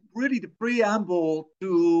that's really the preamble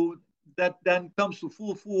to that then comes to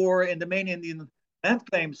full fore in the Maine Indian Land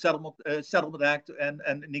Claims Settlement Act and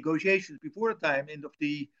negotiations before the time of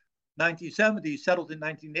the 1970s, settled in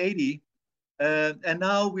 1980. And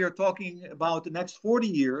now we are talking about the next 40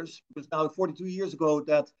 years, because now 42 years ago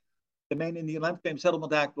that the Maine Indian Land Claims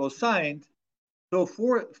Settlement Act was signed. So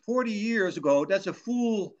 40 years ago, that's a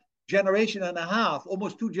full generation and a half,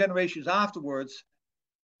 almost 2 generations afterwards,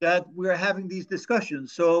 that we're having these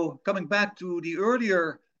discussions. So coming back to the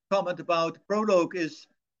earlier comment about the prologue is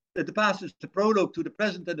that the past is the prologue to the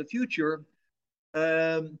present and the future.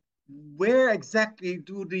 Where exactly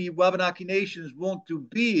do the Wabanaki nations want to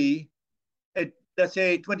be at, let's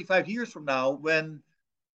say, 25 years from now, when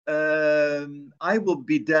I will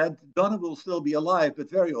be dead, Donna will still be alive, but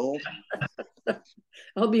very old.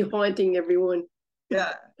 I'll be haunting everyone.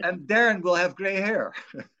 Yeah, and Darren will have gray hair.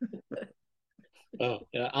 Oh,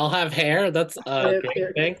 yeah, I'll have hair. That's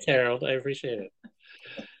great. Thanks, Harold. I appreciate it.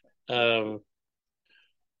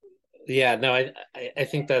 Yeah, no, I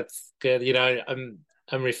think that's good. You know,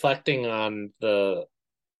 I'm reflecting on the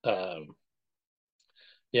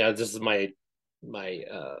yeah, this is my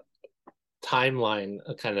timeline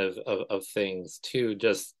kind of things too,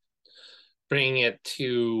 just bringing it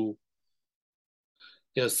to,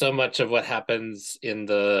 you know, so much of what happens in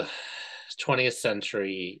the 20th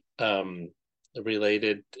century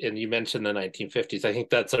related, and you mentioned the 1950s. I think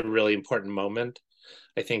that's a really important moment.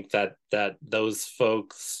 I think that those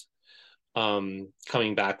folks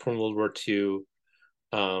coming back from World War II,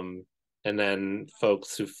 and then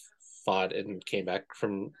folks who fought and came back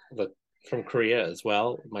from Korea as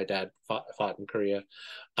well. My dad fought in Korea.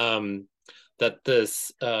 That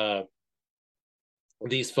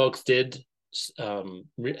these folks did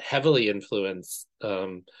heavily influence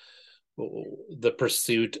the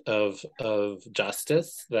pursuit of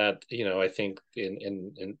justice that, you know, I think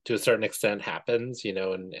in to a certain extent happens, you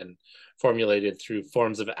know, and formulated through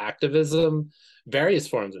forms of activism, various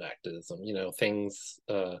forms of activism, you know, things,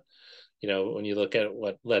 you know, when you look at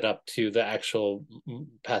what led up to the actual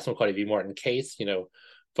Passamaquoddy v. Morton case, you know,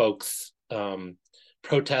 folks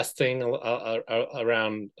protesting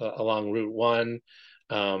around along Route 1,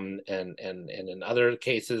 and in other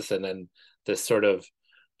cases, and then this sort of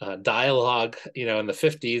dialogue, you know, in the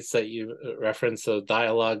 50s that you referenced, so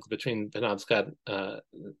dialogue between Penobscot,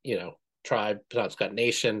 you know, tribe, Penobscot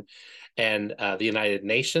Nation, and the United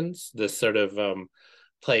Nations. This sort of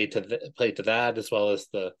play to that, as well as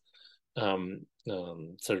the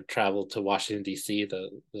sort of travel to Washington D.C. the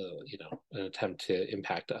you know, an attempt to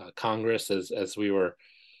impact Congress as we were,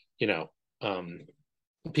 you know,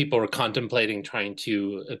 people were contemplating trying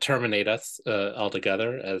to terminate us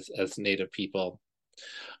altogether as Native people.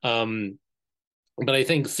 But I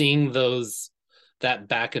think seeing that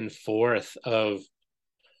back and forth of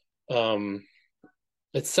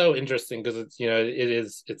it's so interesting, because it's, you know,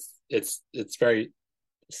 it's very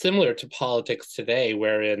similar to politics today,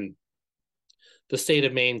 wherein the state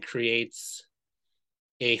of Maine creates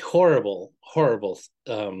a horrible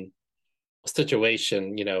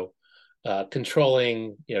situation, you know,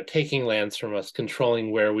 controlling, you know, taking lands from us,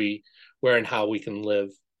 controlling where and how we can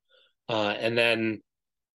live, and then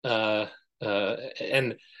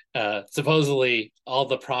supposedly all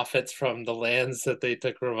the profits from the lands that they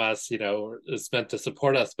took from us, you know, is meant to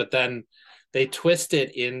support us, but then they twist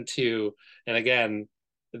it into, and again,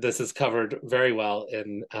 this is covered very well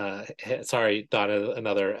in sorry, Donna,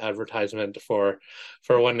 another advertisement for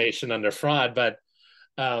One Nation Under Fraud, but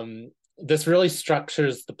this really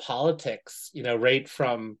structures the politics, right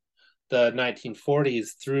from the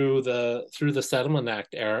 1940s through the Settlement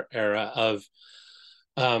Act era of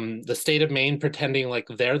the state of Maine pretending like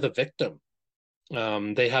they're the victim.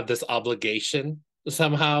 They have this obligation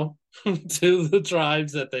somehow to the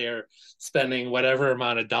tribes that they are spending whatever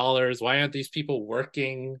amount of dollars. Why aren't these people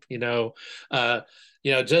working?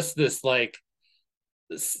 Just this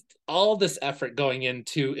all this effort going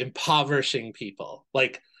into impoverishing people,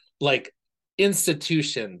 like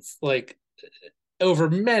institutions, like over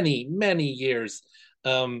many, many years,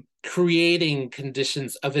 creating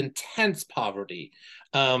conditions of intense poverty,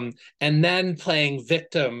 and then playing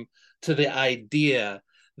victim to the idea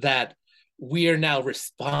that we are now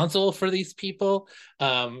responsible for these people,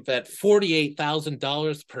 that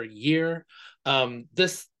 $48,000 per year.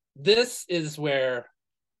 This is where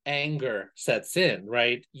anger sets in,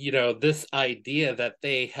 right? This idea that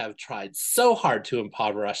they have tried so hard to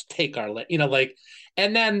impoverish us, take our,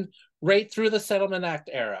 and then right through the Settlement Act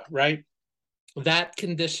era, right? That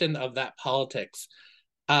condition of that politics,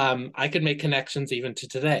 I could make connections even to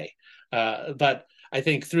today. But I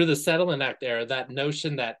think through the Settlement Act era, that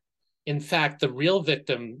notion that, in fact, the real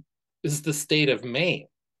victim is the state of Maine,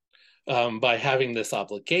 by having this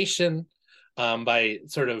obligation, by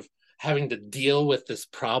sort of having to deal with this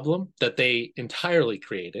problem that they entirely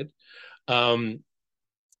created. And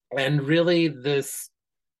really this,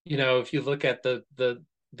 if you look at the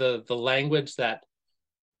language that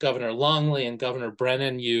Governor Longley and Governor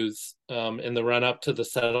Brennan use in the run-up to the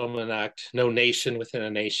Settlement Act, no nation within a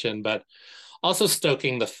nation, but also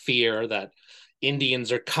stoking the fear that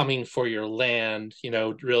Indians are coming for your land,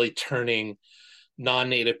 really turning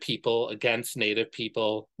non-Native people against Native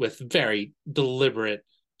people with very deliberate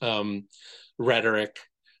rhetoric,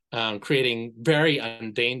 creating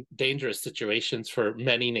very dangerous situations for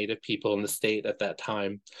many Native people in the state at that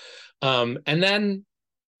time. And then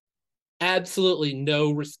absolutely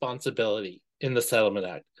no responsibility in the Settlement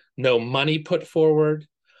Act, no money put forward.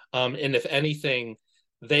 And if anything,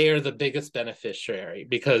 they are the biggest beneficiary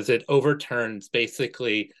because it overturns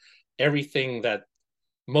basically everything that,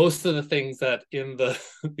 most of the things that in the,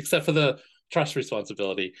 except for the trust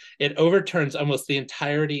responsibility, it overturns almost the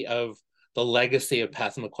entirety of the legacy of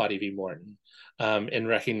Passamaquoddy v. Morton, in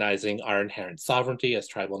recognizing our inherent sovereignty as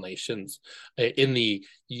tribal nations in the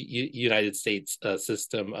United States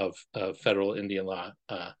system of federal Indian law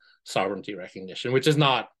sovereignty recognition, which is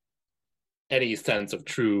not any sense of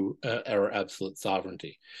true or absolute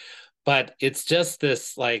sovereignty. But it's just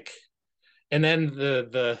this and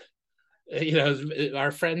then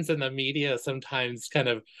our friends in the media sometimes kind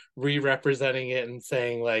of re-representing it and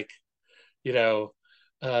saying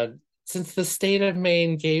since the state of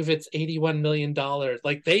Maine gave its $81 million,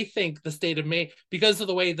 they think the state of Maine, because of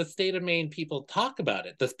the way the state of Maine people talk about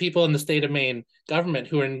it, the people in the state of Maine government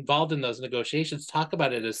who are involved in those negotiations talk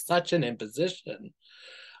about it as such an imposition.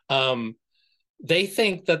 They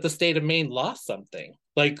think that the state of Maine lost something.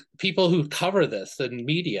 People who cover this in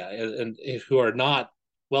media and who are not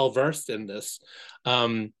well-versed in this.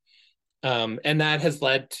 And that has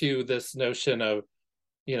led to this notion of,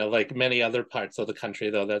 like many other parts of the country,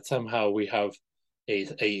 though, that somehow we have we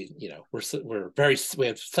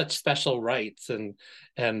have such special rights and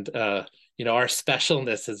our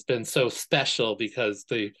specialness has been so special because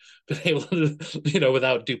they've been able to,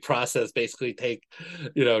 without due process, basically take,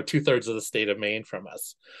 2/3 of the state of Maine from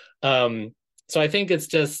us. So I think it's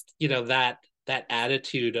just, that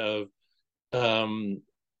attitude of, and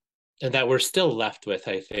that we're still left with,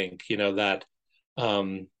 I think, that,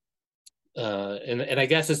 and I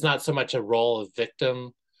guess it's not so much a role of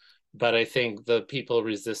victim, but I think the people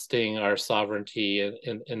resisting our sovereignty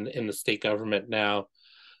in the state government now,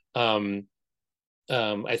 I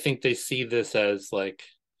think they see this as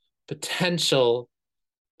potential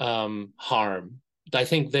harm. I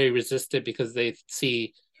think they resist it because they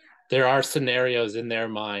see there are scenarios in their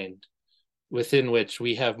mind within which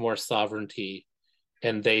we have more sovereignty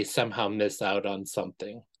and they somehow miss out on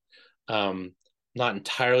something. Not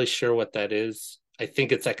entirely sure what that is. I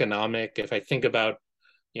think it's economic. If I think about,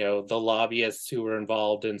 the lobbyists who were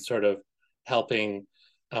involved in sort of helping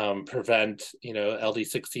prevent, LD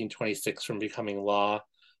 1626 from becoming law,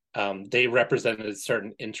 they represented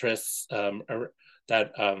certain interests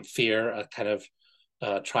that fear a kind of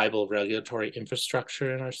tribal regulatory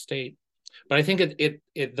infrastructure in our state. But I think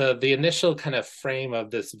the initial kind of frame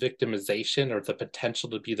of this victimization, or the potential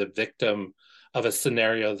to be the victim of a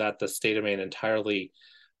scenario that the state of Maine entirely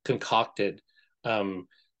concocted,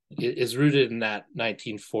 is rooted in that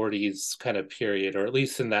 1940s kind of period, or at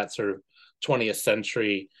least in that sort of 20th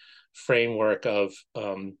century framework of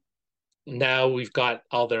now we've got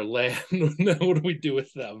all their land. What do we do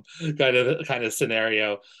with them? Kind of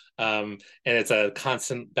scenario. And it's a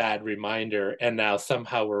constant bad reminder. And now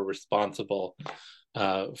somehow we're responsible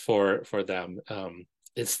for them.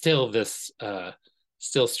 It's still this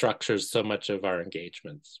still structures so much of our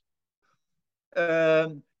engagements.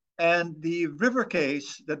 And the river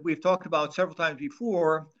case that we've talked about several times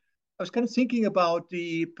before, I was kind of thinking about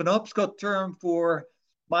the Penobscot term for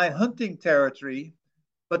my hunting territory,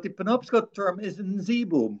 but the Penobscot term is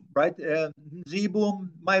Nzibum, right? Nzibum,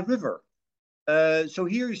 my river. So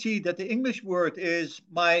here you see that the English word is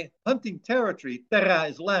my hunting territory. Terra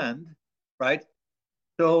is land, right?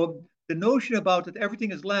 So the notion about that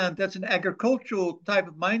everything is land, that's an agricultural type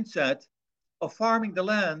of mindset of farming the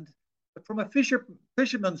land. But from a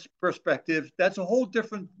fisherman's perspective, that's a whole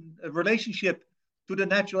different relationship to the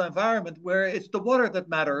natural environment, where it's the water that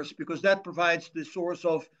matters because that provides the source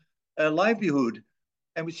of livelihood.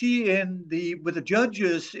 And we see with the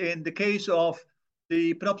judges in the case of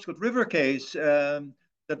the Penobscot River case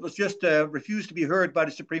that was just refused to be heard by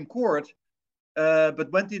the Supreme Court,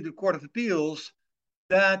 but went into the Court of Appeals,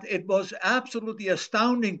 that it was absolutely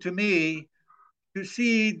astounding to me to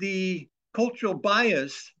see the cultural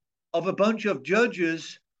bias of a bunch of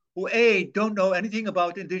judges who, A, don't know anything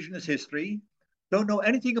about indigenous history, don't know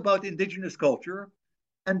anything about indigenous culture,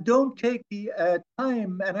 and don't take the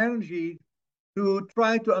time and energy to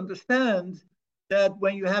try to understand that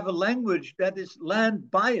when you have a language that is land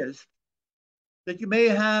biased, that you may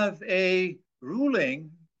have a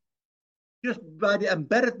ruling just by the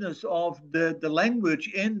embeddedness of the language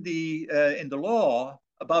in the law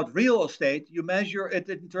about real estate. You measure it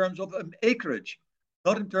in terms of acreage,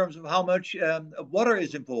 not in terms of how much water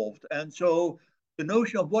is involved. And so the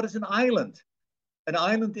notion of what is an island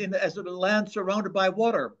as a land surrounded by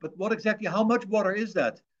water, but what exactly, how much water is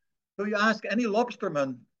that? So you ask any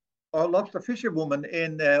lobsterman or lobster fisherwoman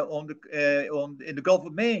in the Gulf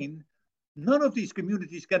of Maine, none of these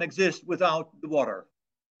communities can exist without the water.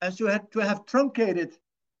 And so to have truncated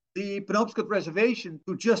the Penobscot Reservation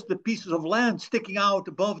to just the pieces of land sticking out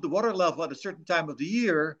above the water level at a certain time of the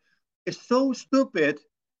year is so stupid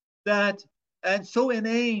and so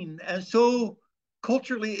inane and so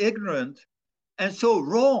culturally ignorant and so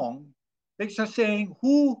wrong. They start saying,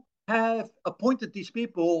 who have appointed these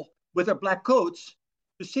people with their black coats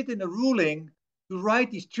to sit in a ruling to write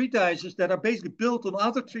these treatises that are basically built on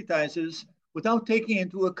other treatises without taking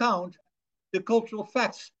into account the cultural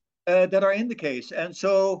facts that are in the case. And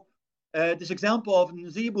so this example of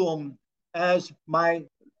Nzibum as my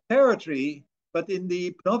territory, but in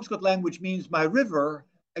the Penobscot language means my river,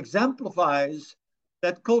 exemplifies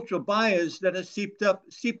that cultural bias that has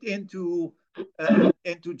seeped into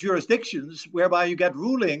jurisdictions whereby you get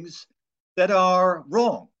rulings that are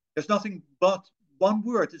wrong. There's nothing but one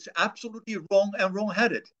word. It's absolutely wrong and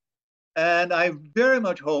wrong-headed. And I very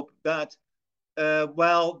much hope that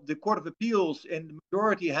while the Court of Appeals in the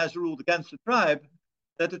majority has ruled against the tribe,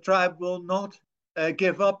 that the tribe will not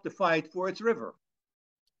give up the fight for its river.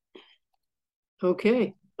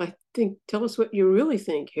 Okay, tell us what you really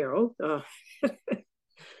think, Harold.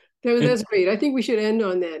 That's great. I think we should end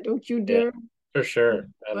on that, don't you, Darren? Yeah, for sure.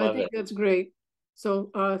 I think that's great.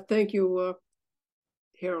 So thank you,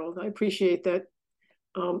 Harold. I appreciate that.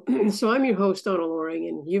 So I'm your host, Donna Loring,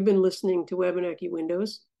 and you've been listening to Wabanaki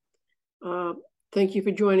Windows. Thank you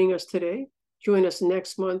for joining us today. Join us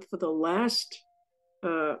next month for the last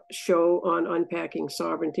show on unpacking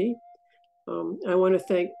sovereignty. I want to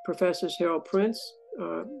thank Professors Harold Prince,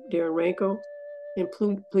 Darren Ranco, and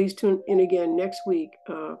please tune in again next week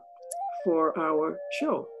for our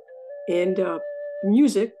show. And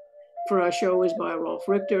music for our show is by Rolf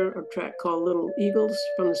Richter, a track called Little Eagles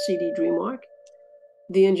from the CD Dreamwalk.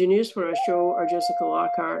 The engineers for our show are Jessica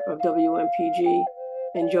Lockhart of WMPG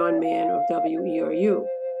and John Mann of WERU.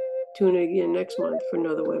 Tune in again next month for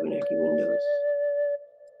another Wabanaki Windows.